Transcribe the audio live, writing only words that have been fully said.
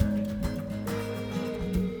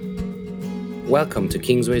Welcome to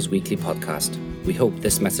Kingsway's weekly podcast. We hope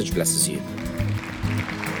this message blesses you.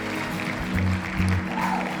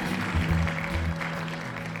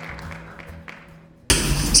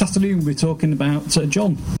 This afternoon we're talking about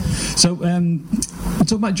John. So we're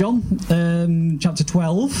talking about John, chapter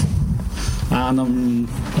 12, and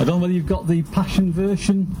I don't know whether you've got the Passion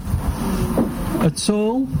version at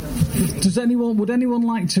all. Would anyone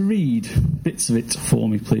like to read bits of it for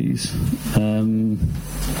me, please?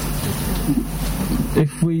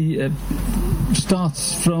 If we start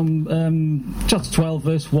from chapter 12,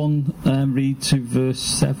 verse 1, read to verse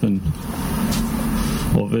 7,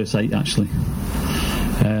 or verse 8 actually.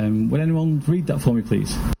 Would anyone read that for me,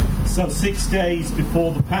 please? So 6 days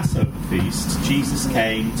before the Passover feast, Jesus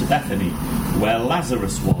came to Bethany, where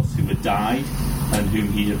Lazarus was, who had died and whom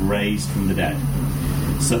he had raised from the dead.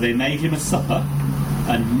 So they made him a supper,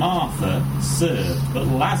 and Martha served, but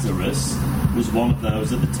Lazarus was one of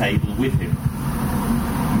those at the table with him.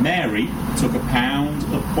 Mary took a pound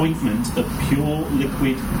of ointment of pure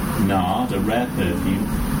liquid nard, a rare perfume,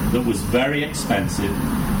 that was very expensive,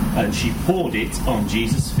 and she poured it on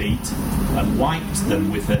Jesus' feet and wiped them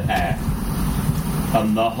with her hair.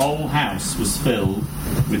 And the whole house was filled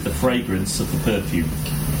with the fragrance of the perfume.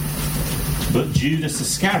 But Judas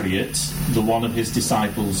Iscariot, the one of his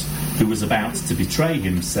disciples who was about to betray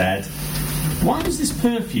him, said, "Why was this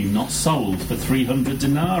perfume not sold for 300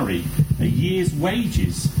 denarii, a year's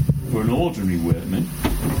wages for an ordinary workman,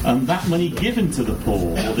 and that money given to the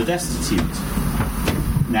poor or the destitute?"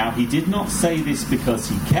 Now he did not say this because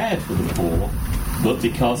he cared for the poor, but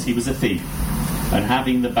because he was a thief. And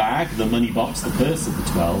having the bag, the money box, the purse of the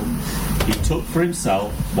 12, he took for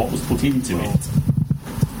himself what was put into it.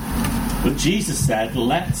 But Jesus said,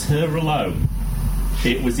 "Let her alone.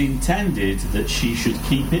 It was intended that she should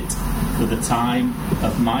keep it for the time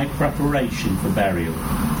of my preparation for burial.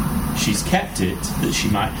 She's kept it that she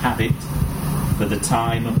might have it for the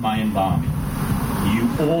time of my embalming. You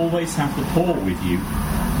always have the poor with you,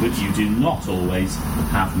 but you do not always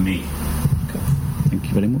have me." Okay. Thank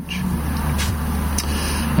you very much.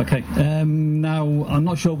 Okay, now I'm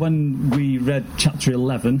not sure when we read chapter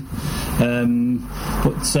 11,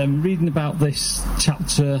 but reading about this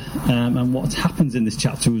chapter and what happens in this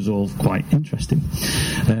chapter was all quite interesting.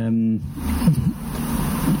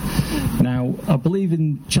 Now, I believe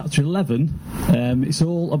in chapter 11, it's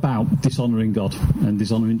all about dishonouring God and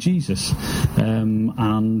dishonouring Jesus.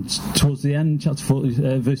 And towards the end, chapter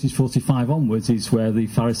 40, verses 45 onwards, is where the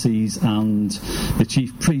Pharisees and the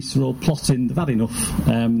chief priests are all plotting. They've had enough.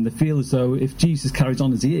 They feel as though if Jesus carries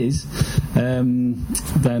on as he is,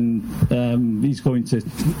 then he's going to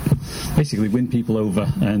basically win people over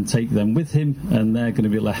and take them with him, and they're going to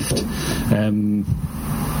be left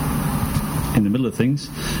in the middle of things,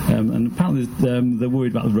 and apparently they're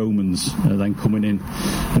worried about the Romans then coming in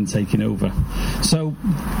and taking over. So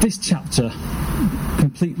this chapter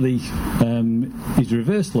completely is a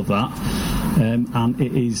reversal of that, and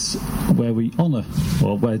it is where we honour,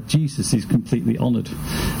 or where Jesus is completely honoured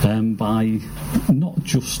by not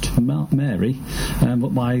just Mary,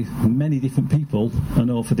 but by many different people,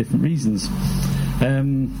 and all for different reasons.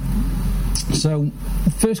 So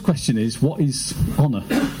the first question is, what is honour?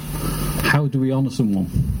 How do we honour someone?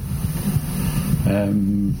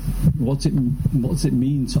 What does it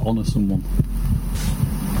mean to honour someone?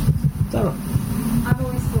 Sarah? I've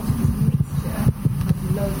always thought it was a mixture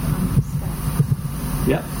of love and respect.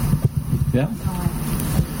 Yeah. Yeah. That's how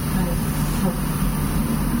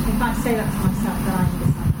if I say that to myself, then I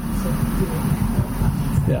understand how to do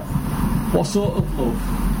it. Yeah. What sort of love?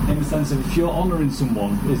 In the sense of, if you're honouring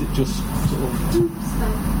someone, is it just sort of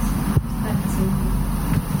Respect.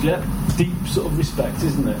 Yeah, deep sort of respect,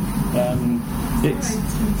 isn't it? It's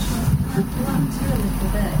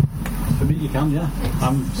for me, you can, yeah.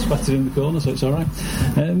 I'm sweating in the corner, so it's all right.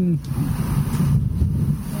 Okay.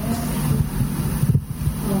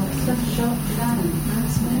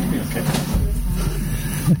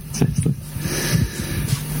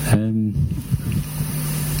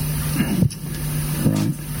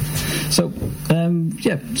 Right. So,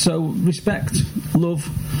 so respect, love.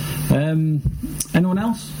 Anyone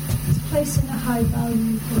else? It's placing a high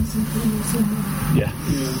value on something. Yeah.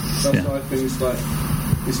 That's what I think. It's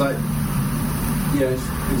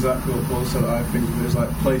exactly what Paul said. I think it's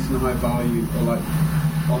like placing a high value, or like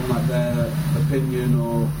on like their opinion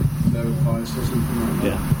or their advice or something like that.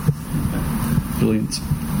 Yeah. Brilliant.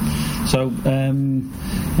 So,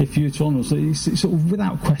 if you're to honour, so it's sort of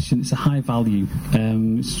without question, it's a high value.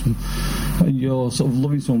 You're sort of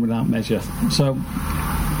loving someone without measure. So,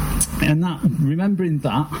 and that, remembering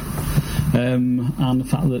that, and the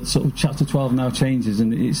fact that sort of chapter 12 now changes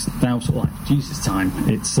and it's now sort of like Jesus' time.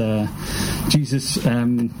 It's Jesus. I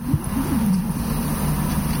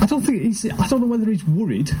don't know whether he's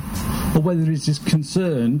worried or whether he's just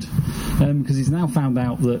concerned because he's now found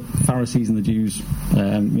out that Pharisees and the Jews,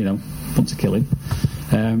 want to kill him.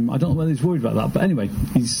 I don't know whether he's worried about that, but anyway,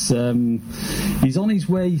 he's on his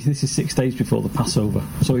way. This is 6 days before the Passover,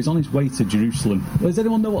 so he's on his way to Jerusalem. Does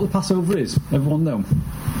anyone know what the Passover is? Everyone know?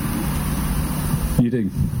 You do?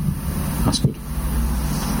 That's good.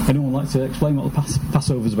 Anyone like to explain what the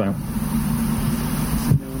Passover's about?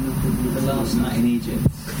 The last night in Egypt.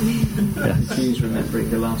 Yeah. The Jews remembering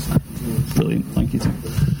the last night in Egypt. Brilliant, thank you, Tim.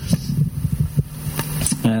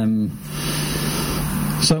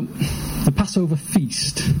 So, the Passover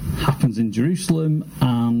feast happens in Jerusalem,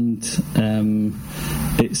 and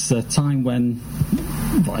it's a time when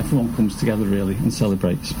everyone comes together really and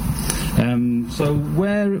celebrates. So,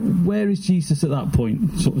 where is Jesus at that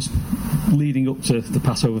point, sort of leading up to the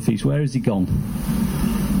Passover feast? Where has he gone?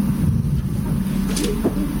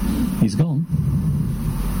 He's gone.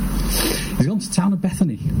 He's gone to the town of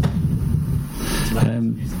Bethany.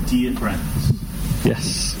 His dear friends.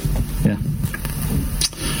 Yes. Yeah.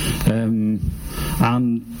 And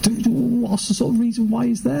what's the sort of reason why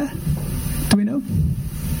he's there? Do we know?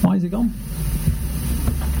 Why is he gone?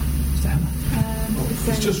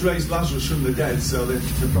 He's just raised Lazarus from the dead, so they're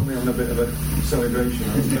probably on a bit of a celebration.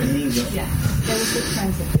 Yeah, they were good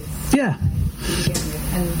friends of his. Yeah. To begin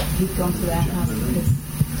with, and he'd gone to their house because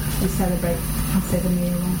we celebrate Passover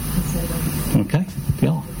meal on Passover. Okay.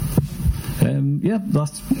 Yeah. Yeah,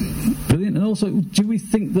 that's brilliant. And also, do we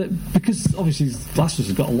think that because obviously Lazarus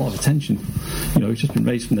has got a lot of attention, he's just been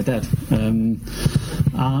raised from the dead, and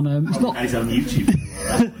it's not. He's on YouTube.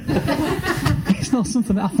 It's not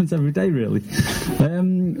something that happens every day, really.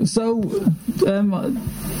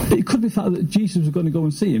 It could be the fact that Jesus was going to go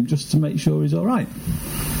and see him just to make sure he's all right.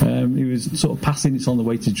 He was sort of passing. It's on the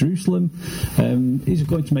way to Jerusalem. He's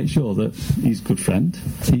going to make sure that he's a good friend.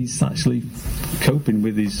 He's actually coping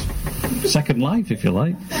with his second life, if you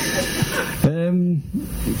like. And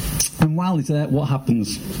while he's there, what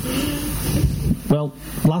happens? Well,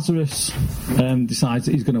 Lazarus decides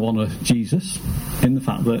that he's going to honour Jesus in the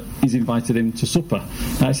fact that he's invited him to supper.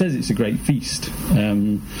 Now, it says it's a great feast.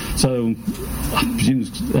 So, I presume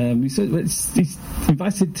he said he's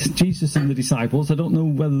invited Jesus and the disciples. I don't know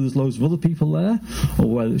whether there's loads of other people there or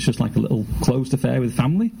whether it's just like a little closed affair with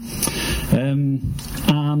family. And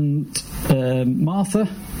Martha,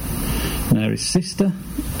 Mary's sister,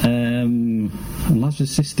 and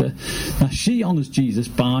Lazarus' sister, now she honours Jesus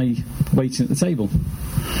by waiting at the table.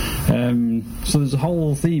 So there's a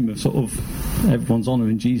whole theme of sort of everyone's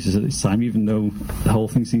honouring Jesus at this time, even though the whole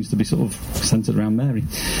thing seems to be sort of centred around Mary.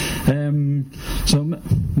 So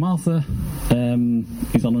Martha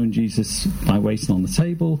is honouring Jesus by waiting on the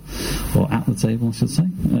table, or at the table I should say,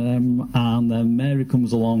 and then Mary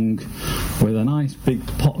comes along with a nice big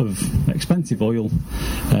pot of expensive oil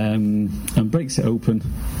and breaks it open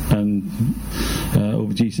and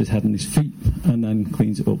over Jesus' head and his feet, and then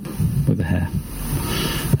cleans it up with her hair.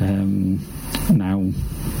 Now,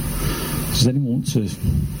 does anyone want to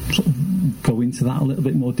sort of go into that a little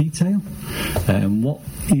bit more detail? What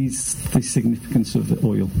is the significance of the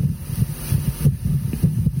oil?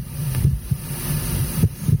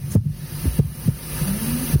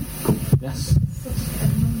 Yes?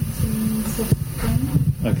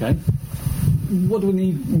 Okay. What do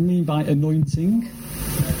we mean by anointing?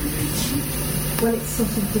 Well, it's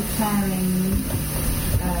sort of declaring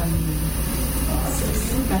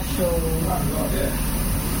special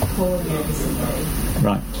calling of somebody.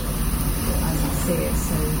 Right. As I see it,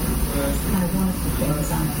 so kind of one of the things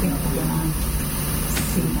I think of when I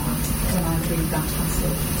see that, when I read that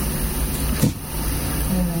passage.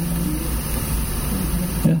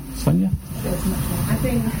 Yeah, Sonia? I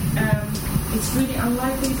think it's really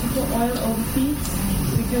unlikely to put oil over feet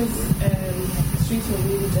because the streets were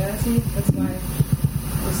really dirty. That's why it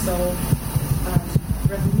was so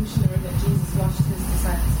revolutionary that Jesus washed his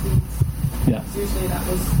disciples' feet. Yeah. Usually that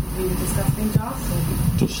was really disgusting to us.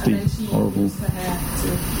 Dusty, and then she horrible. used her hair to...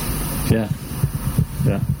 Yeah.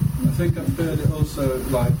 Yeah. I think I've heard it also,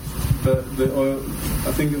 like, the oil,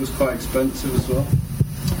 I think it was quite expensive as well.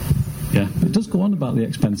 Yeah, it does go on about the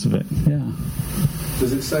expense of it, yeah.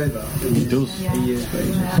 Does it say that? It does. Yeah. A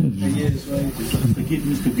year's wages. Forgive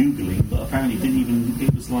me for googling, but apparently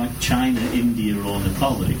it was like China, India, or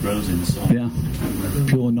Nepal that it grows in. So Yeah,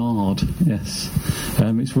 pure nard. Yes,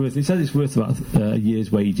 it's worth. It says it's worth about a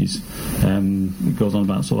year's wages. It goes on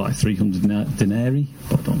about sort of like 300 denarii,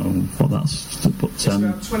 but I don't know what that's. But It's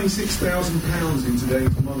about £26,000 in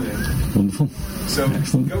today's money. wonderful. So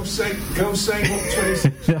Excellent. go save up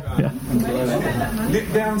 26 grand.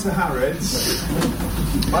 Nip down to Harrods,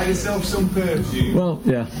 buy yourself some perfume, Well,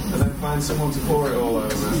 yeah. and then find someone to pour it all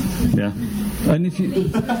over. Yeah, and if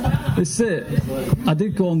you, it's it. I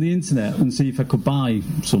did go on the internet and see if I could buy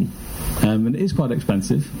some, and it is quite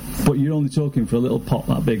expensive. But you're only talking for a little pot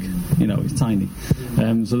that big. You know, it's tiny.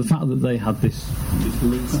 So the fact that they had this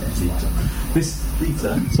litre,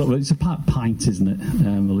 so it's a pint, isn't it?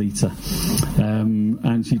 A litre,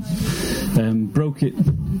 and she broke it.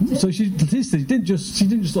 So she didn't just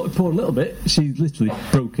sort of pour a little bit. She literally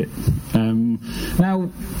broke it. Now,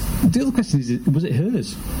 the other question is, was it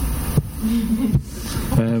hers?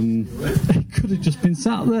 It could have just been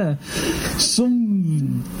sat there.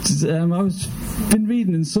 I was been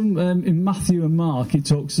reading in some in Matthew and Mark. It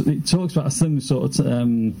talks about a similar sort of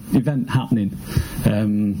event happening,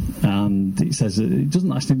 and it says it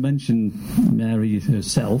doesn't actually mention Mary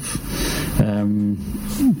herself,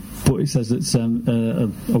 but it says it's a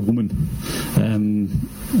woman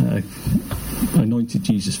anointed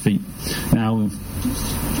Jesus' feet. Now,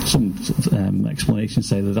 some sort of, explanations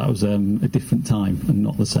say that was a different time and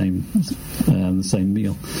not the same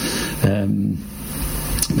meal,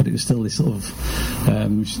 but it was still this sort of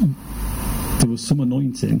there was some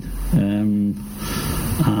anointing, and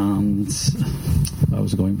I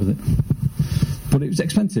was going with it. But it was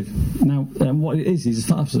expensive. Now, what it is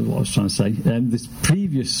that's what I was trying to say. This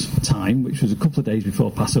previous time, which was a couple of days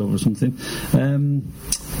before Passover or something,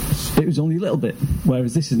 it was only a little bit,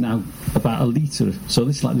 whereas this is now about a litre. So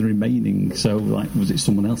this is like the remaining. So, like, was it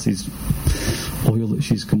someone else's oil that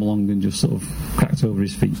she's come along and just sort of cracked over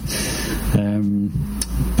his feet?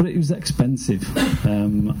 But it was expensive,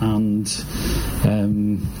 and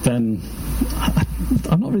then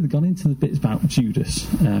I've not really gone into the bits about Judas,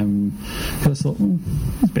 because I thought,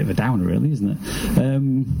 it's a bit of a downer, really, isn't it?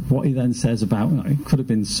 What he then says about it could have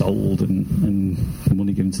been sold and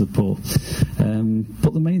money given to the poor,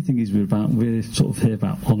 but the main thing is we're sort of here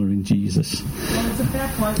about honouring Jesus. Well, it's a fair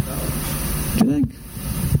point, though. Do you think?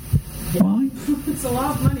 Yeah. Why? It's a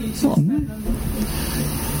lot of money to spend on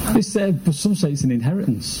It's but some say it's an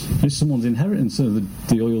inheritance. It's someone's inheritance, so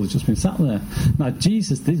the oil has just been sat there. Now,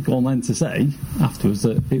 Jesus did go on then to say afterwards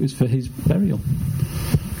that it was for his burial.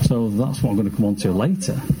 So that's what I'm going to come on to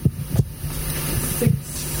later.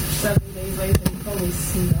 6-7 days later, you probably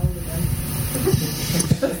see old again.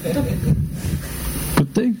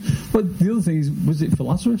 Could do. But the other thing is, was it for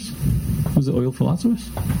Lazarus? Was it oil for Lazarus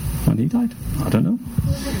when he died? I don't know.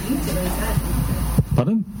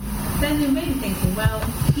 Pardon? Then you may be thinking, well,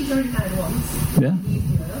 he's already had it once. Yeah.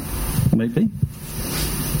 Maybe.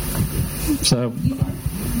 So,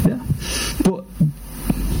 yeah. But,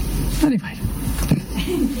 anyway.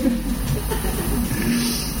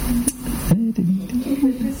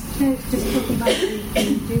 Just talking about the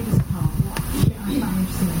Judas part, what I found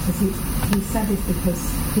interesting because he said this because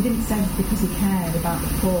he didn't say it because he cared about the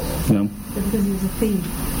poor, No. but because he was a thief.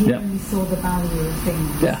 He Yeah. only saw the value of things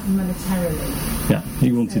monetarily. Yeah,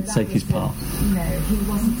 he wanted So to take that his was part. He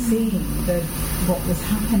wasn't seeing what was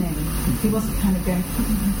happening. He wasn't kind of going,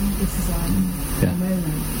 this is like the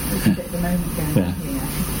moment. There's a bit of the moment going on here.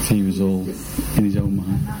 He was all in his own mind.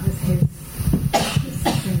 And that was his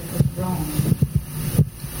thing that was wrong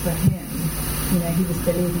for him. You know, he was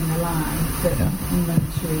believing a lie that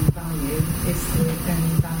monetary value is the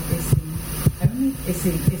only value, is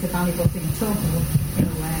a valuable thing at all in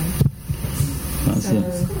a way. That's So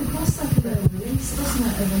it's come across like a little release, doesn't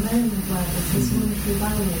it, of a moment where there's this monetary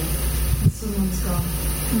value and someone's gone,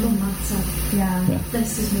 no matter,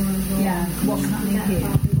 this is more important. Yeah, what's happening Forget here?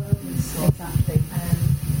 about the world and stuff. Exactly.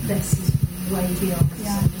 This is way beyond this.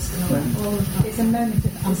 I'm just going to let all of that. It's a moment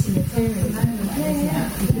of anti-materialism, isn't it?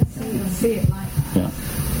 You can see it like that. Yeah.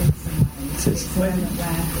 In some ways. It's a moment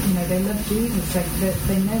where, they love Jesus.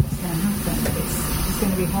 They know what's going to happen. It's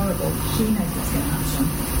going to be horrible. She knows what's going to happen.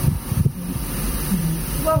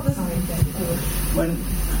 Well,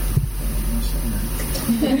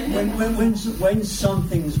 when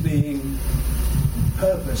something's being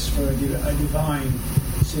purposed for a divine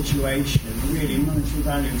situation, really monetary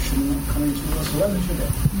value should not come into it whatsoever, should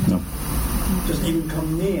it? No. It doesn't even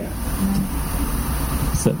come near.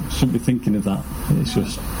 So, shouldn't be thinking of that. It's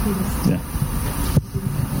just,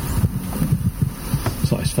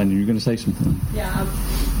 Sorry, Sven, you were going to say something? Yeah,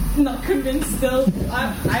 I'm not convinced still.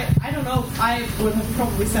 I don't know. I would have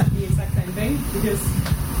probably said the exact same thing because,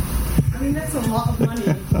 I mean, that's a lot of money.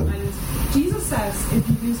 And Jesus says if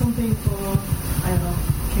you do something for, I don't know,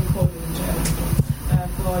 can call you in jail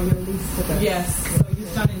for your least of us. Yes, so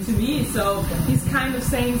you've done it to me. So he's kind of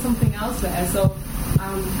saying something else there. So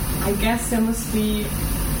I guess there must be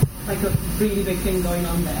like a really big thing going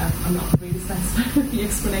on there. I'm not really satisfied with the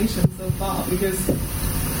explanation so far because,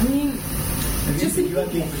 I mean, just you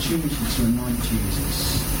had the opportunity to anoint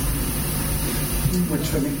Jesus, which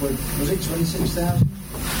I think was it 26,000?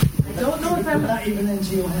 I don't know if I would that even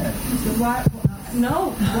enter your head. Why?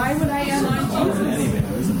 No. Why would I anoint Jesus? Anyway,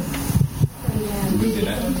 isn't it? We did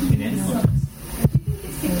it in any way. I think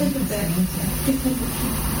it's because of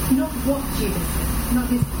not what Jesus said, not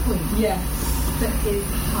his point. Yeah. But his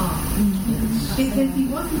heart. Because he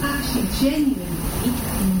wasn't actually genuinely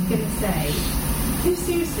going to say, "Oh,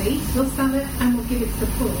 seriously, we'll sell it and we'll give it to the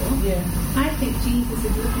poor." Yeah. I think Jesus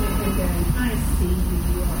is looking at him going, "I see who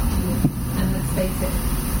you are." And let's face it,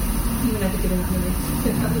 you were never given that money.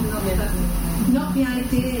 Not the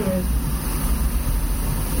idea of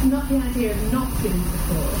not giving to the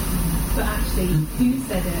poor, but actually who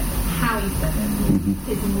said it, how he said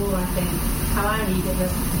it, is more, I think, how I read it,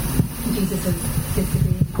 that Jesus has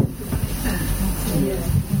disagreed. Does that make sense?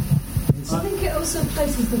 Yeah. I think it also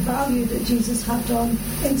places the value that Jesus had on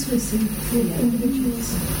intimacy with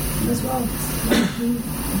individuals as well.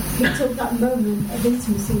 He took that moment of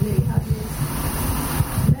intimacy that he had with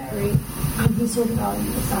Mary, and he saw the value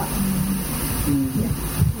of that.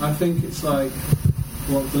 Yeah. I think it's like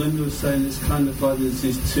what Belinda was saying, it's kind of like there's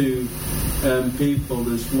these two people.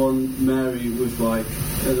 There's one, Mary, with like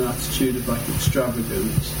an attitude of like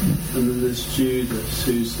extravagance, and then there's Judas,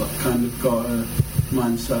 who's like kind of got a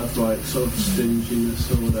mindset of like sort of stinginess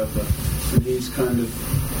or whatever, and he's kind of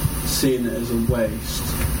seeing it as a waste,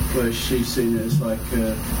 whereas she's seen it as like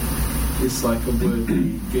it's like a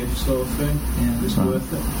worthy gift sort of thing. Yeah, it's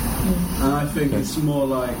worth it. And I think it's more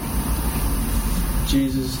like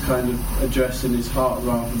Jesus kind of addressing his heart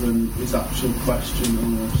rather than his actual question,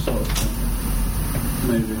 almost, sort of thing.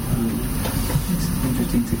 Maybe. I don't know. It's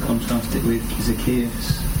interesting to contrast it with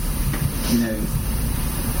Zacchaeus. You know,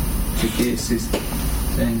 Zacchaeus is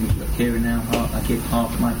saying, "Look, here and now, I give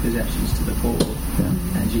half my possessions to the poor." Yeah.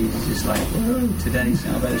 And Jesus is like, "Today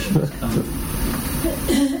salvation has come."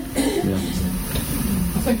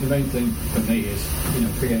 I think the main thing for me is,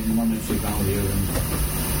 creating monetary value, and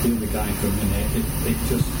the other guy for a minute, it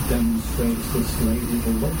just demonstrates this lady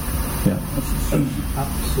of love. Yeah. It's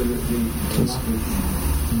absolutely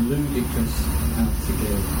ludicrous how to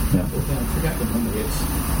give. Yeah. But forget the money.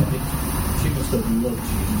 She must have loved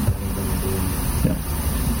Jesus anyway. I Yeah.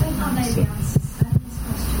 think that maybe answers Steph's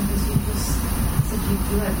question, because you just said you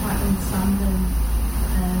weren't quite understanding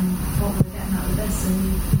what we were getting out of this, and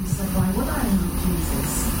you said, "Why would I anoint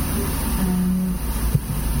Jesus?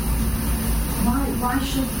 Why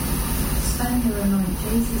should Spender anoint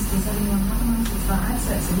Jesus? Does anyone have an answer to that?" I'd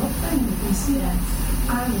say it's a love thing, because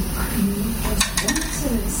I would want to.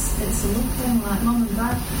 It's a love thing, like Mum and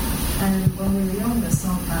Dad, when we were younger,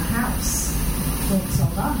 sold their house. Well,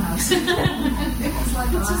 sold our house. It's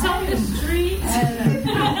like it's just on the street.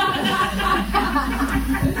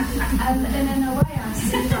 And in a way, I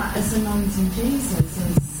see that as anointing Jesus,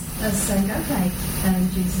 as saying, "Okay,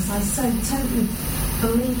 Jesus, I so totally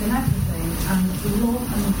believe in everything and love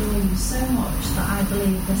and adore you so much that I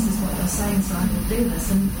believe this is what you're saying, so I will do this."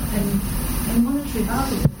 And in monetary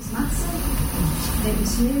value, it was massive. It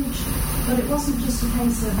was huge. But it wasn't just a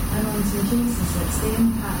case of anointing Jesus, it's the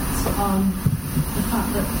impact on the fact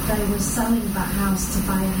that they were selling that house to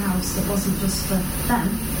buy a house that wasn't just for them.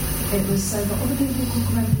 It was so that other people could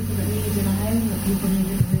come in, people that needed a home, that people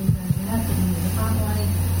needed a roof over their head, that needed a family.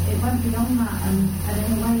 It went beyond that, and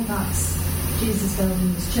in a way that's Jesus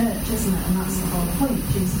building his church, isn't it? And that's the whole point.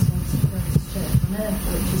 Jesus wants to build his church on earth,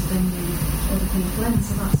 which is bringing other people in,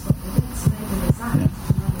 so that's what we did. So maybe this act of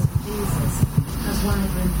Jesus has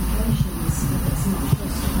wider implications, that it's not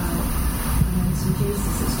just about anointing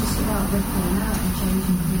Jesus, it's just about rippling out and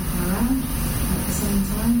changing the people around at the same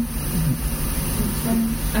time.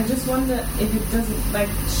 I just wonder if it doesn't, like,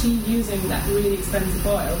 she using that really expensive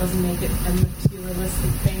oil doesn't make it a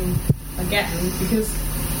materialistic thing again, because,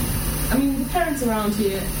 I mean, the parents around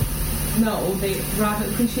here know they rather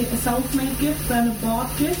appreciate a self-made gift than a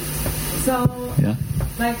bought gift. So,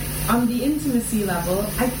 like, on the intimacy level,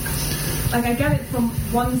 I get it from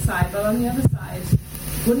one side, but on the other side,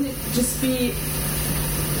 wouldn't it just be,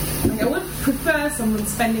 like, I would prefer someone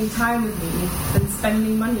spending time with me than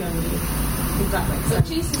spending money on me, if that makes sense. But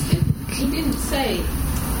Jesus didn't say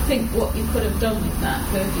think what you could have done with that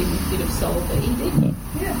perfume, you could have sold it. He didn't. No.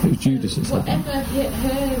 Yeah. It was Judas that said that. Whatever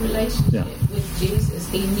her relationship with Jesus,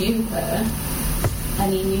 he knew her,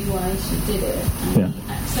 and he knew why she did it, and he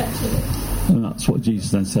accepted it. And that's what Jesus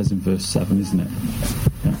then says in verse 7, isn't it?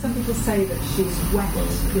 Yeah. Some people say that she's wept,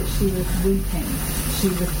 that she was weeping, she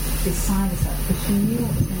was beside herself because she knew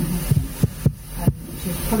what was going to happen. She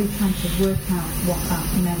was probably trying to work out what that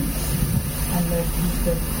meant and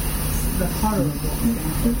the horror of what was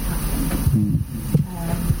going to happen.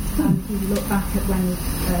 And if you look back at when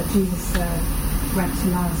Jesus went to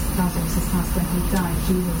Lazarus' house when he died,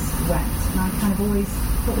 Jesus wept. And I kind of always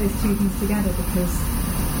put those two things together because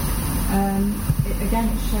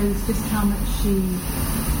it shows just how much she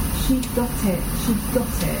got it,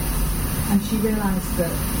 and she realised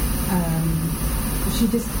that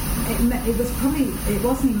it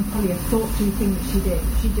wasn't even probably a thought-through thing that she did.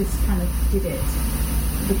 She just kind of did it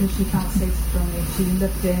because she felt so strongly. She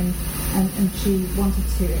loved him, and she wanted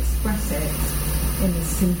to express it in this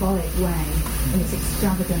symbolic way, in this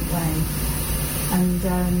extravagant way, and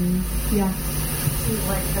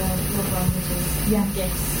like love languages.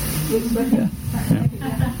 Yes.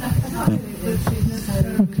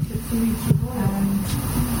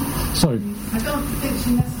 Sorry. I don't think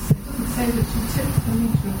she necessarily doesn't say that she tipped the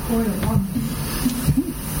meter of oil on.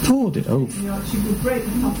 Poured it over. She would break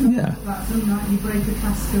the pot. That's something like you break a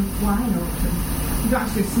cask of wine open. You don't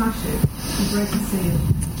actually smash it. You break the seal.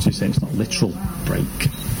 So you're saying it's not literal break.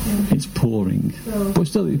 It's pouring. So but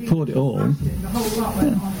still, you poured it all. The whole lot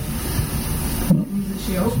went on it. It means that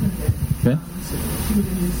she opened it. Yeah. She would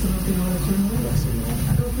have used some of the oil to remove it.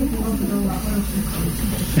 I don't think it wanted all that oil to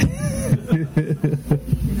it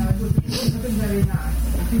wouldn't have been very nice.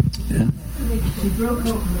 I think she broke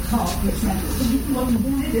open the top, which meant she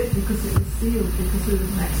did it because it was sealed, because it was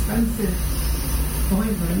an expensive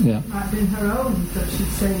ointment. It might have been her own that she'd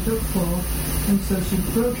saved up for, and so she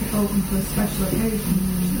broke it open for a special occasion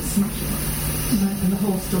and smashed it. And the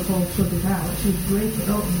whole stuff all flooded out. She would break it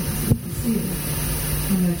open because it was sealed.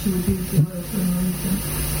 And then she would use the oil to remove them.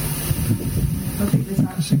 I think this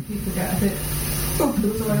actually people get a bit. Oh,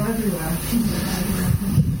 there was oil everywhere.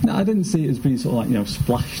 No, I didn't see it as being sort of like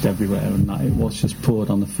splashed everywhere, and that it was just poured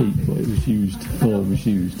on the feet, but it was used. All was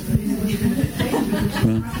used.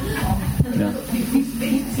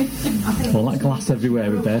 Well, that glass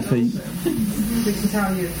everywhere with bare feet. This is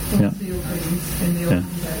how you unseal things in the olden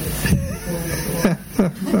days.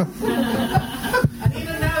 And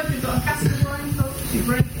even now, if you've got a cask of wine, folks, you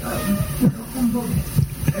break it up.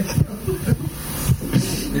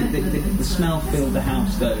 The smell filled the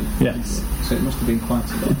house, though. Yes. So it must have been quite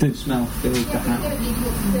a lot. The smell filled the house.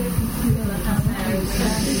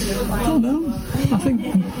 I don't know. I think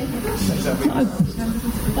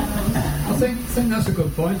that's a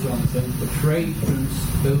good point, Jonathan. The fragrance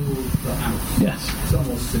filled the house. Yes. It's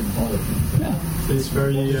almost symbolic. It's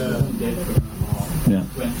very.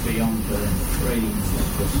 Went beyond the fragrance.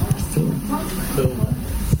 Filled.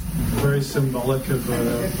 Very symbolic of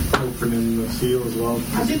opening the seal as well.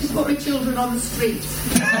 I didn't put my children on the street.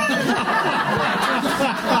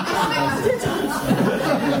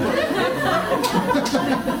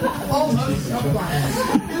 Almost, not quite.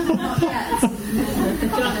 Not yet.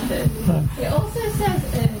 Jonathan. It also says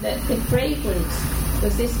that the fragrance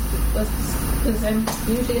was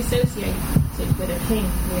usually associated with a king.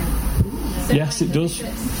 Yeah. So yes, it does.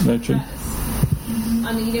 Very true.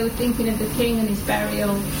 And thinking of the king and his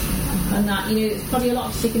burial and that, it's probably a lot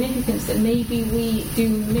of significance that maybe we do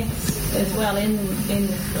miss as well in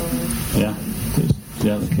the story.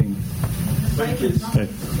 Yeah, the king. Time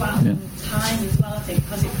as well, I think,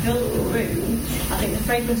 because it filled the room. I think the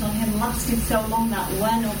fragrance on him lasted so long that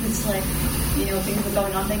when obviously, things were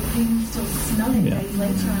going on, they couldn't still smell it days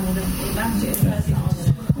later, I would have imagined.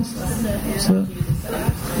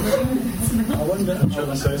 I wonder, I'm trying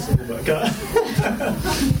to say something, but I can't.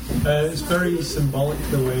 It's very symbolic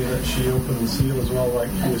the way that she opened the seal as well, like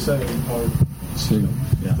you were saying,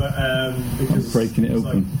 because breaking it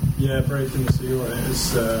open. Breaking the seal, and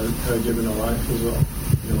it's her giving her life as well.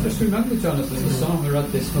 Just remember, Jonathan, the psalm we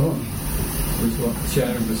read this morning was what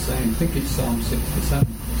Sharon was saying. I think it's Psalm 67.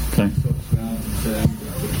 Okay. It talks about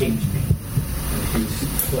the king whose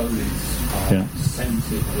clothes are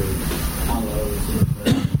scented with aloes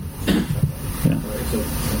and it's a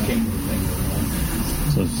kingly thing.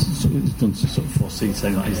 So it's done to sort of foresee,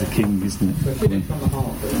 saying that he's the king, isn't it? So she did from the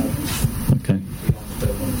heart. Okay.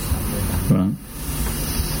 Right.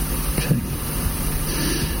 Okay.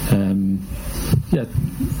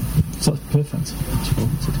 So that's perfect.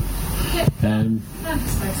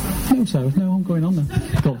 That's no, Sarah. No, I'm going on now.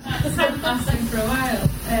 Go on. It's been fasting for a while.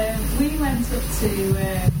 We went up to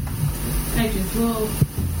Paul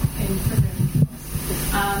in prison.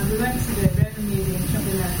 And we went to the Roman Museum,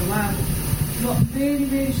 shopping there for a while. What really,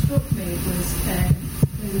 really struck me was they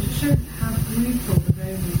were showing how brutal the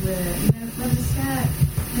Romans were. You know, when they're scared.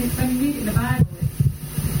 When you read it in the Bible,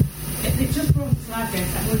 it just brought it to life.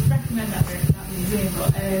 I would recommend that museum,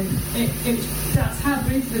 but that's how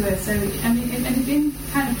brutal they were. So, I mean, and they've been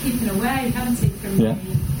kind of keeping away, haven't they, from the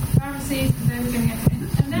Pharisees, because they were going to get in.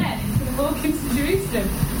 And then, for the walk into Jerusalem,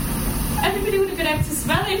 everybody would have been able to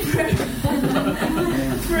smell it from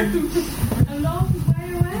a long way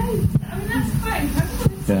away. I mean, that's quite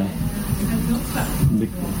incredible, isn't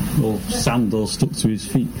it? Or sandal stuck to his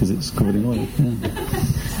feet because it's covered in oil.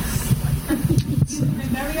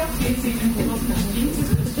 Very obvious, even if it wasn't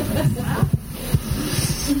Jesus, it was just that.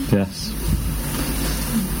 Yes.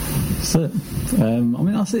 So, I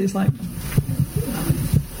mean, I say it's like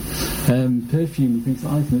perfume and things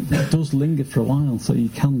like that. It does linger for a while, so you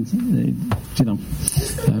can, you know.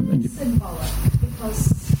 And symbolic because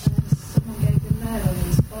someone gave him myrrh when he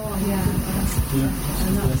was born.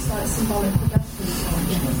 And that's like symbolic production.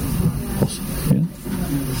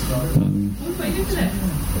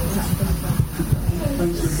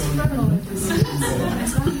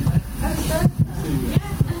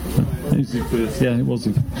 Yeah, it was.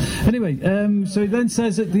 Anyway, so he then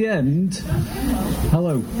says at the end,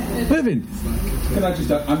 hello, Irvin. Can I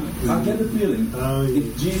just I get the feeling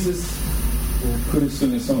if Jesus could have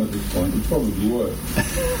sung a song at this point, it probably would.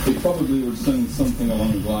 He probably would sing something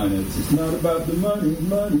along the line of, it's not about the money.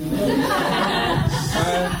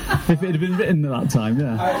 If it had been written at that time,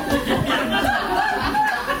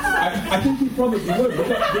 I think he probably would, but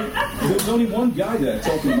there was only one guy there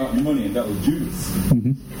talking about the money, and that was Judas.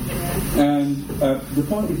 Mm-hmm. And the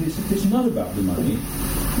point is, it's not about the money.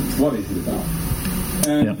 What is it about?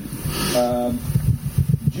 And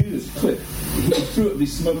Judas Cliff, he threw up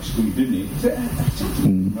this smoke screen, didn't he? He said,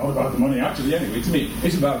 not about the money, actually, anyway, to me,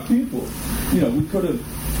 it's about people. You know, we could have,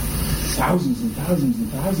 thousands and thousands and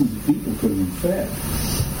thousands of people could have been fed.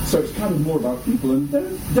 So it's kind of more about people, and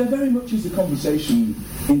there very much is a conversation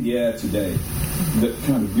in the air today that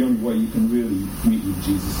kind of the only way you can really meet with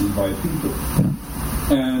Jesus is via people.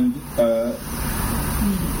 And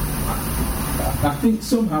I think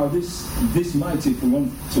somehow this might, if we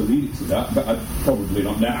want to lead it to that, but probably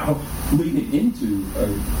not now, lead it into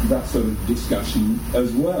that sort of discussion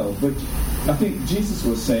as well. But I think Jesus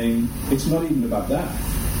was saying it's not even about that.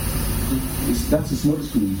 That's a smoke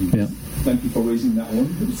screen. Thank you for raising that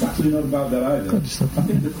one, but it's actually not about that either. I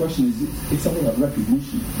think the question is, it's all about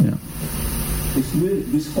recognition. It's really,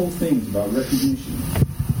 this whole thing is about recognition.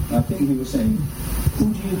 And I think he was saying,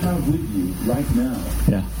 who do you have with you right now?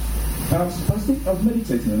 And I was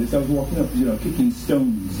meditating on this. I was walking up, kicking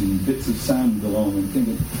stones and bits of sand along and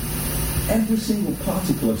thinking, every single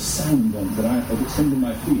particle of sand that's under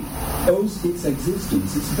my feet owes its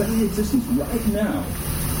existence, its very existence right now,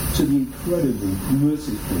 to the incredible,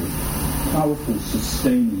 merciful, powerful,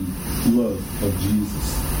 sustaining love of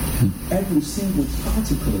Jesus. Every single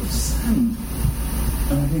particle of sand.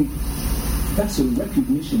 And I think that's a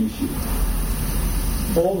recognition issue.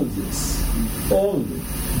 All of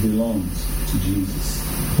it belongs to Jesus.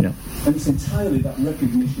 And it's entirely that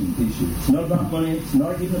recognition issue. It's not about money, it's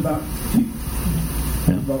not even about people.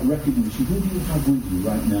 It's about recognition. Who do you have with you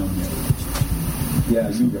right now, Mary? Yeah,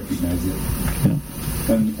 you recognize it.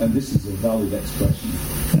 And this is a valid expression.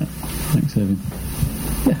 Thanks, Evan.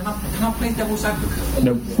 Can I play devil's advocate?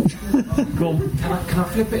 No. Go on. Can I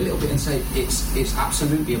flip it a little bit and say it's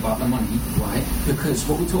absolutely about the money, right? Because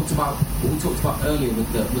what we talked about earlier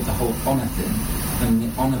with the whole honour thing and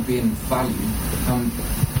the honour being value,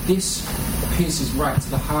 this pierces right to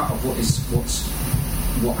the heart of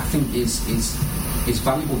what I think is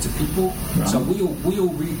valuable to people. Right. So we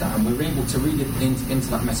all read that and we're able to read it into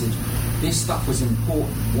that message. This stuff was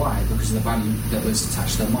important. Why? Because of the value that was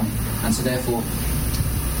attached to the money. And so therefore,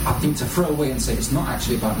 I think to throw away and say it's not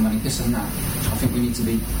actually about the money, this and that, I think we need to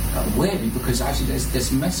be wary, because actually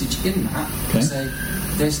there's message in that. Okay. Say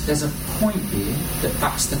there's a point here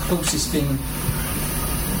that's the closest thing,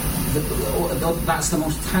 that's the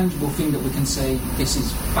most tangible thing that we can say this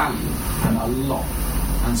is value and a lot.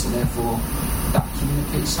 And so therefore that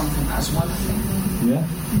communicates something as well, I think.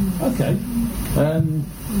 Okay.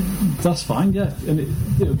 That's fine, and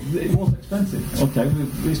it was expensive. Okay,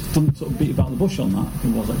 we don't sort of beat about the bush on that.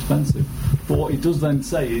 It was expensive, but what he does then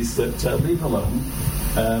say is that leave alone.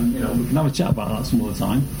 We can have a chat about that some other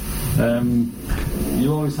time.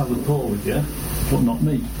 You always have the poor with you, but not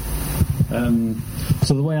me.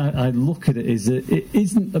 So the way I look at it is that it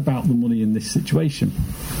isn't about the money in this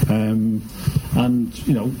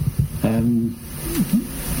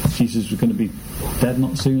Jesus was going to be dead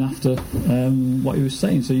not soon after what he was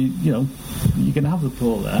saying. So you're going to have the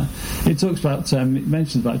poor there. It talks about it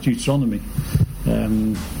mentions about Deuteronomy,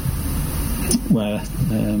 where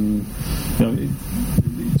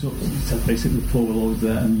it says basically the poor will always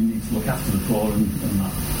there, and you need to look after the poor and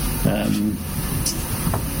that.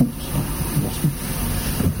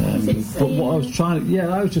 But what I was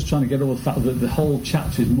I was just trying to get over the fact that the whole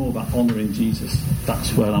chapter is more about honouring Jesus.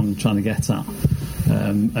 That's where I'm trying to get at.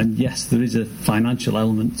 And yes, there is a financial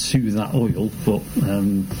element to that oil, but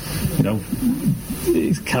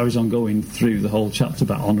it carries on going through the whole chapter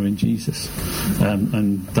about honouring Jesus.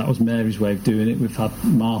 And that was Mary's way of doing it. We've had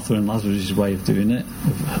Martha and Lazarus' way of doing it,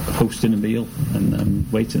 of hosting a meal and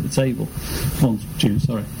waiting at the table. Come on, June,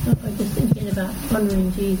 sorry. I'm just thinking about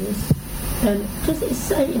honouring Jesus. Does it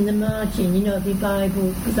say in the margin, of your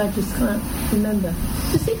Bible, because I just can't remember,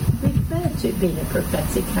 does it refer to it being a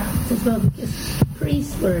prophetic act as well? Because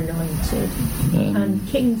priests were anointed and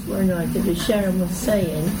kings were anointed, as Sharon was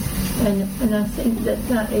saying, and I think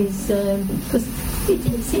that is, because he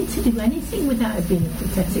didn't seem to do anything without it being a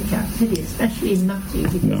prophetic act, did he? Especially in Matthew,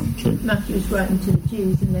 because Matthew was writing to the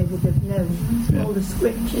Jews and they would have known all the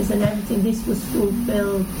scriptures and everything. This was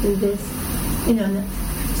fulfilled through this,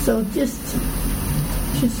 so just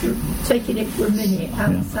taking it for a minute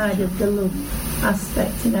outside of the love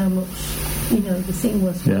aspect and how much the thing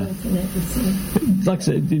was worth and everything. Like I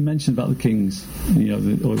said, you mentioned about the kings, the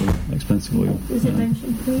oil, expensive oil. Does it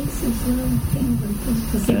mention priests as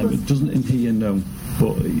well? It doesn't in here, no,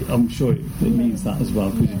 but I'm sure it means that as well,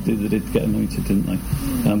 because they did get anointed, didn't they?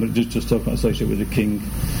 But it just talk about associated with the king,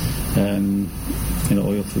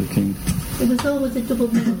 oil for the king. It was always a double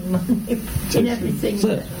meaning in everything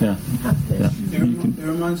that happened. It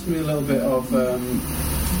reminds me a little bit of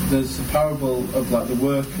there's a parable of like the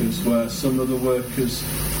workers, where some of the workers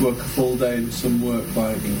work a full day and some work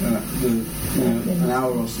like an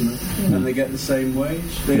hour or something, and they get the same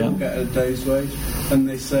wage. They all get a day's wage, and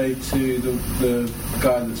they say to the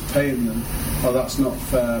guy that's paying them, "Oh, that's not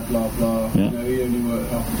fair." Blah blah. He only worked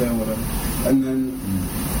half a day or whatever. And then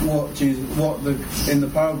in the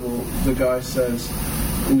parable, the guy says,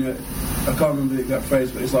 I can't remember the exact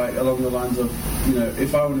phrase, but it's like along the lines of,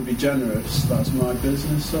 if I want to be generous, that's my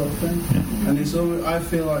business, sort of thing. And it's always, I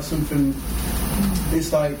feel like something.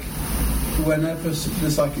 It's like whenever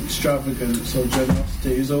there's like extravagance or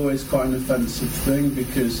generosity, is always quite an offensive thing,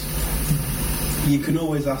 because you can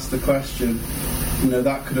always ask the question,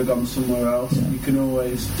 that could have gone somewhere else. You can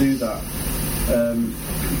always do that.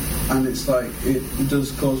 And it's like, it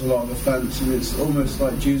does cause a lot of offence, and it's almost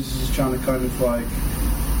like Jesus is trying to kind of like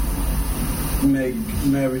make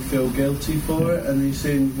Mary feel guilty for it. And you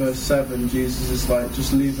see in verse 7, Jesus is like,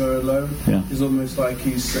 just leave her alone. It's almost like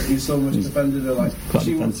he's almost offended her, like,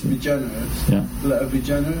 she wants to be generous, let her be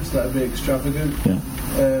generous, let her be extravagant.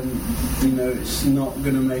 It's not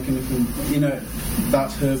going to make anything,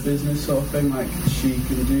 that's her business, sort of thing, like she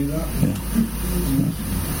can do that.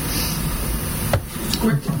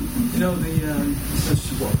 Quick, says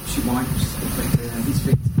she wipes his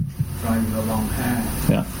feet, drying with her long hair.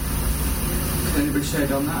 Can anybody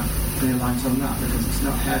shade on that? Any light on that? Because it's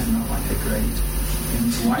not hair's not like a grade in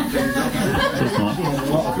white things up.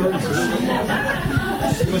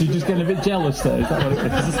 You're just getting a bit jealous there, is that what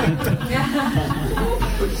it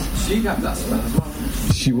is? She'd have that smell as well.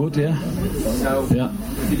 She would, yeah. So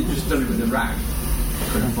if you'd just done it with a rag,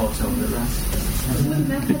 could have fought over the rest. Wouldn't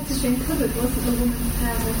that have to been covered? Wasn't the woman's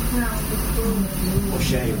hair the crown was or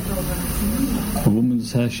shaved? A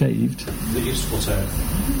woman's hair shaved? They used to put a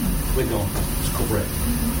wig on to cover it.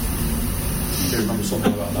 Do you remember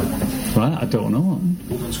something about that? Right, I don't know.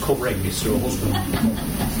 A woman's covering is through a husband.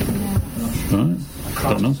 Right, I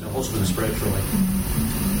don't know. Her husband spiritually.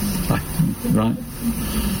 Right.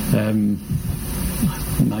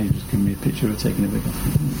 Now you've just given me a picture of taking a wig off.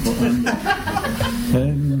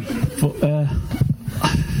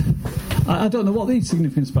 I don't know what the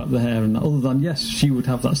significance about the hair and that, other than yes, she would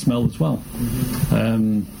have that smell as well.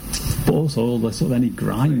 But also all the sort of any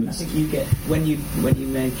grime. I think you get when you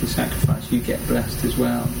make a sacrifice, you get blessed as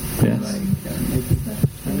well. Yes.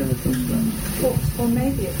 I never thought about it. Or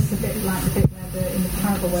maybe it's a bit like the bit where in the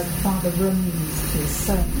parable where the father runs his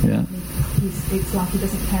son. It's like he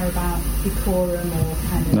doesn't care about decorum or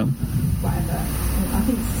kind of whatever. I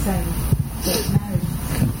think it's the same with Mary.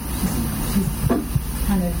 She's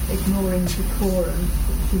kind of ignoring decorum,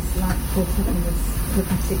 but she's like caught up in this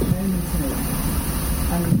prophetic moment in a way.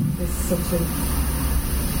 And this sort of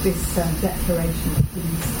declaration that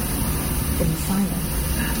he's the Messiah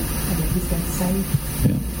and that he's going to save.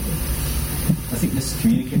 think this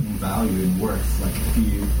communicating value and worth, like if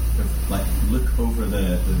you look over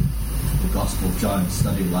the Gospel of John,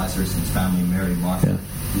 study Lazarus and his family, Mary, Martha,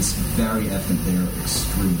 it's very evident they are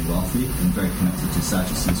extremely wealthy and very connected to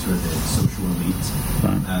Sadducees, who are the social elite.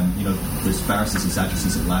 Right. There's Pharisees and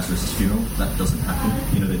Sadducees at Lazarus' funeral. That doesn't happen.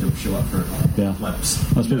 They don't show up for plebs.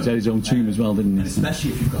 I suppose he had his own tomb as well, didn't he? And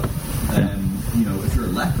especially if you've got, if you're a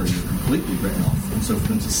leper, you're completely written off. And so for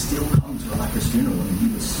them to still come to a leper's funeral, I mean, he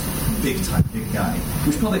was big guy,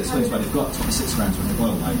 which probably explains why they've got 26 grams worth of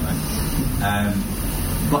oil lying around.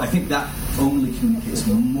 But I think that only communicates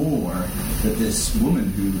more that this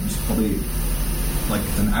woman, who's probably like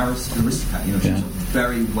an aristocrat, she's a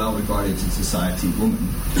very well regarded in society woman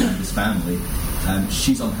and his family,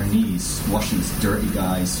 she's on her knees washing this dirty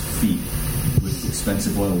guy's feet with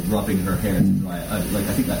expensive oil, rubbing her hair to dry it out.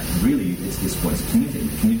 I think that really is what it's communicating.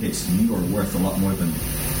 It communicates your worth a lot more than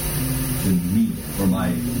me or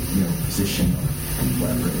my position or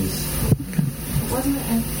whatever it is. Wasn't it?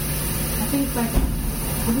 I think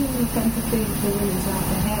wasn't it offensive to think the women to have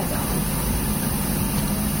their hair down?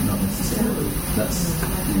 Not necessarily. That's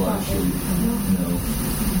largely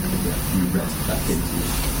you read back into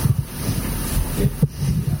it.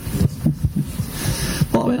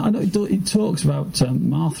 Well, I mean, I know it talks about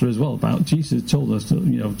Martha as well. About Jesus told us,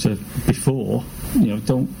 before,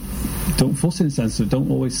 don't fuss in the sense of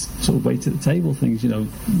don't always sort of wait at the table. Things,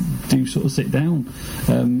 do sort of sit down.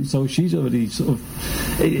 So she's already sort of.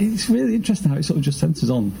 It's really interesting how it sort of just centres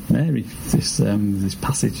on Mary. This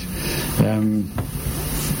passage.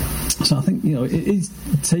 So I think it is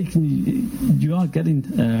taking. You are getting,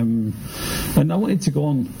 and I wanted to go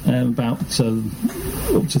on about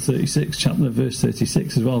up to 36, chapter verse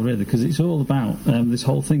 36 as well, really, because it's all about this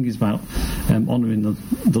whole thing is about honouring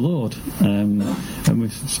the Lord, and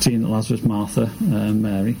we've seen Lazarus, Martha,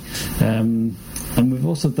 Mary, and we've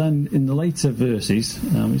also then in the later verses,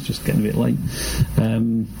 it's just getting a bit late.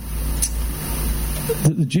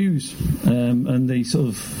 That the Jews and the sort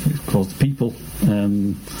of called the people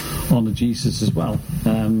honour Jesus as well,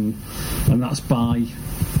 and that's by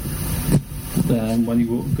when he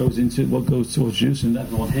goes towards Jerusalem,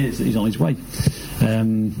 everyone hears that he's on his way.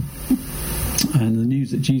 And the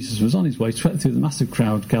news that Jesus was on his way swept through the massive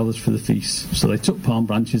crowd gathered for the feast. So they took palm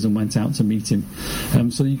branches and went out to meet him.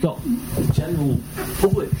 So you got the general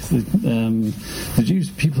public, the Jews,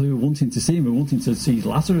 people who were wanting to see him, were wanting to see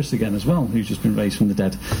Lazarus again as well, who's just been raised from the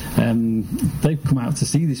dead. They've come out to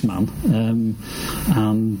see this man, and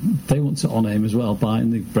they want to honour him as well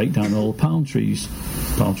and they break down all the palm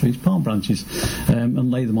branches,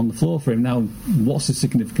 and lay them on the floor for him. Now, what's the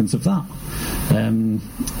significance of that?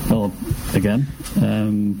 Well, again,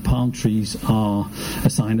 palm trees are a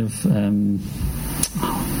sign of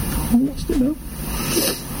what's it now?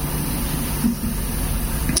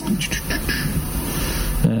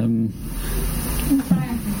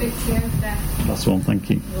 That's one, thank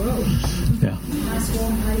you. Whoa. Yeah. Nice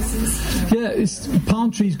warm places. Yeah, it's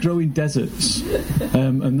palm trees grow in deserts,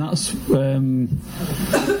 and that's I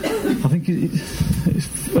think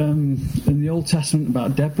it's in the Old Testament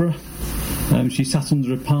about Deborah. She sat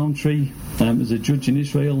under a palm tree as a judge in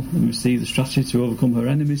Israel and received the strategy to overcome her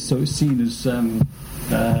enemies. So it's seen as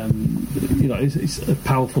it's a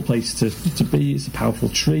powerful place to be. It's a powerful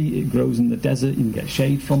tree. It grows in the desert. You can get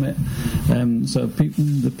shade from it. So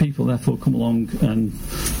the people therefore come along and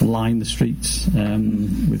line the streets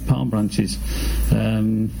with palm branches.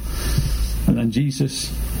 And then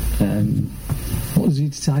Jesus, what does he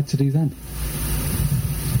decide to do then?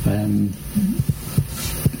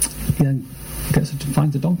 He gets to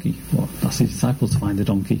find a donkey. Well, that's his disciples to find a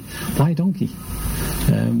donkey. Why a donkey?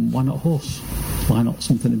 Why not a horse? Why not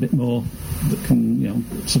something a bit more that can,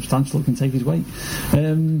 substantial, that can take his weight?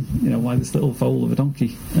 Why this little foal of a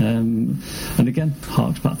donkey? And again,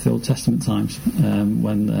 harks back to the Old Testament times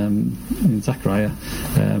when in Zechariah,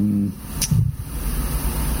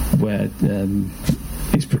 where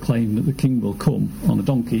it's proclaimed that the king will come on a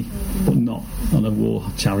donkey, but not on a war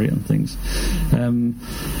chariot and things. And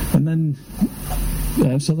then,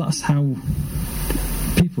 so that's how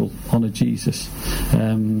people honour Jesus.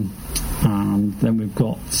 And then we've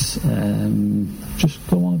got, just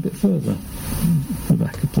go on a bit further,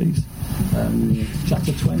 Rebecca, please.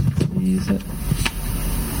 Chapter 20, is it?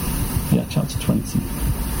 Yeah, chapter 20.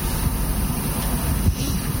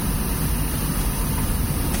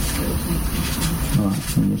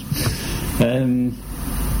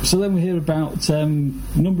 So then we hear about a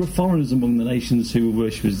number of foreigners among the nations who were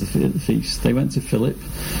worshippers at the feast. They went to Philip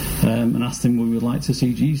and asked him, we would like to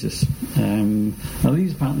see Jesus. Now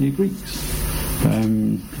these apparently are Greeks,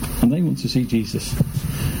 and they want to see Jesus.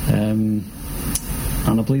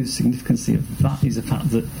 And I believe the significance of that is the fact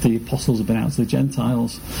that the apostles have been out to the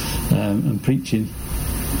Gentiles and preaching,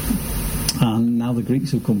 and now the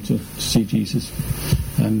Greeks have come to see Jesus.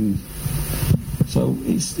 So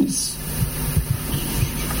it's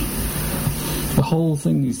the whole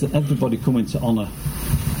thing is that everybody coming to honour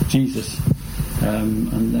Jesus,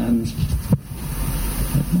 and then.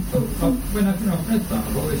 When I've read that,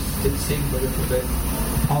 I've always it seemed a little bit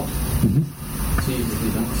odd. Jesus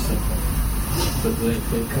did answer, but they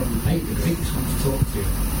come, hey, the Greeks want to talk to you.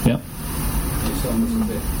 Yep. It's almost a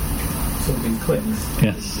bit something clicks.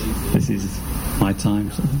 Yes, this is my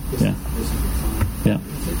time. So, yeah. This is the time. Yeah.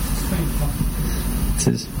 It's a strange one. It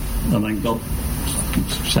is. And then God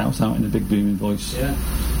shouts out in a big booming voice. Yeah.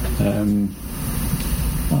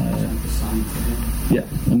 Yeah,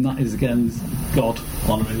 and that is again God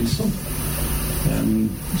honouring his Son.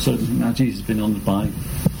 So now Jesus has been honoured by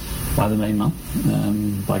the main man,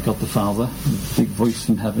 by God the Father, the big voice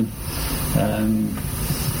from heaven.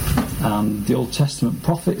 And the Old Testament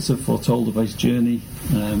prophets have foretold of his journey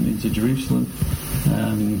into Jerusalem.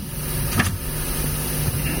 And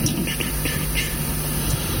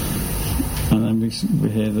then we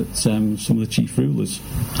hear that some of the chief rulers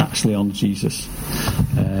actually honour Jesus.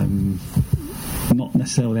 Not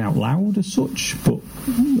necessarily out loud as such, but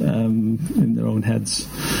in their own heads,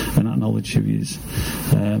 and acknowledge who he is.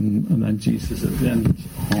 And then Jesus at the end of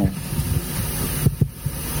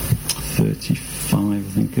 35, I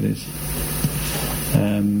think it is,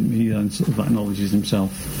 he then sort of acknowledges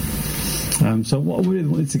himself. So what I really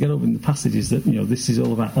wanted to get over in the passage is that, this is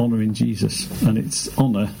all about honouring Jesus, and it's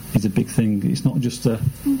honour is a big thing. It's not just a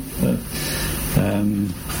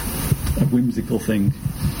whimsical thing.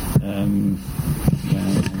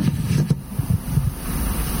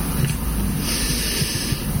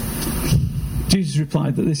 Jesus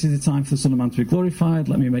replied that this is the time for the Son of Man to be glorified.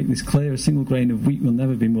 Let me make this clear. A single grain of wheat will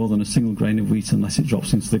never be more than a single grain of wheat unless it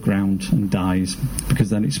drops into the ground and dies, because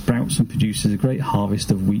then it sprouts and produces a great harvest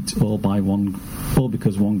of wheat, all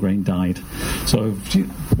because one grain died. So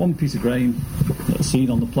one piece of grain, little seed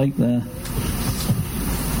on the plate there,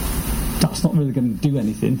 that's not really going to do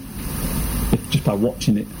anything just by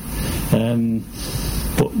watching it.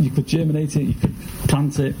 But you could germinate it, you could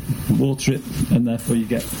plant it, water it, and therefore you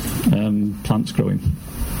get plants growing.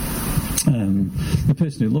 The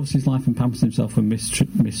person who loves his life and pampers himself will miss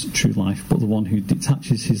true life, but the one who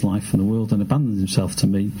detaches his life from the world and abandons himself to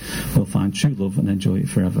me will find true love and enjoy it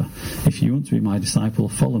forever. If you want to be my disciple,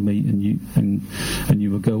 follow me, and you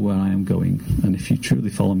will go where I am going. And if you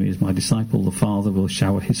truly follow me as my disciple, the Father will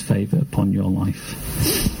shower his favour upon your life.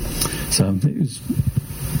 So it was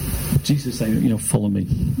Jesus saying, follow me,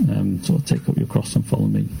 sort of take up your cross and follow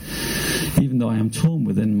me. Even though I am torn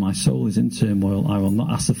within, my soul is in turmoil, I will not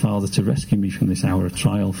ask the Father to rescue me from this hour of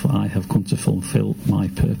trial, for I have come to fulfill my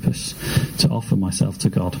purpose, to offer myself to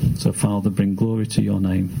God. So Father, bring glory to your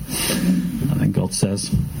name. And then God says,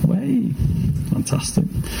 way, fantastic.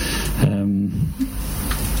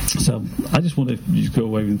 So I just want to just go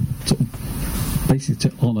away and basically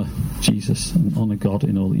to honour Jesus and honour God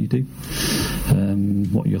in all that you do.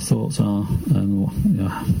 What your thoughts are and what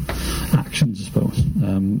actions, I suppose.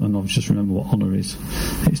 And obviously just remember what honour is.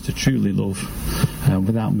 It's to truly love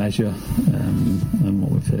without measure, and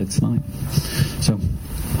what we've heard tonight. So,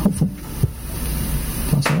 hopefully,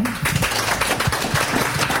 that's all right.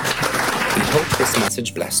 We hope this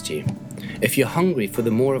message blessed you. If you're hungry for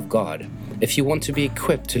the more of God, if you want to be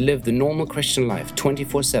equipped to live the normal Christian life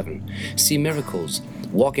 24/7, see miracles,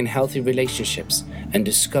 walk in healthy relationships, and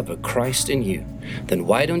discover Christ in you, then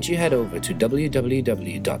why don't you head over to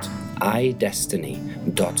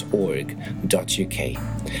www.idestiny.org.uk.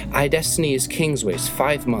 iDestiny is Kingsway's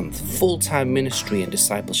 5-month full-time ministry and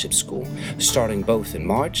discipleship school, starting both in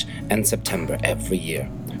March and September every year.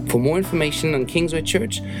 For more information on Kingsway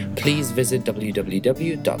Church, please visit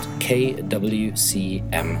www.kwcm.org.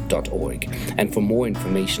 And for more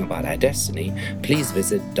information about iDestiny, please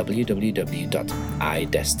visit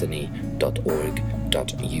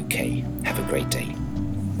www.idestiny.org.uk. Have a great day.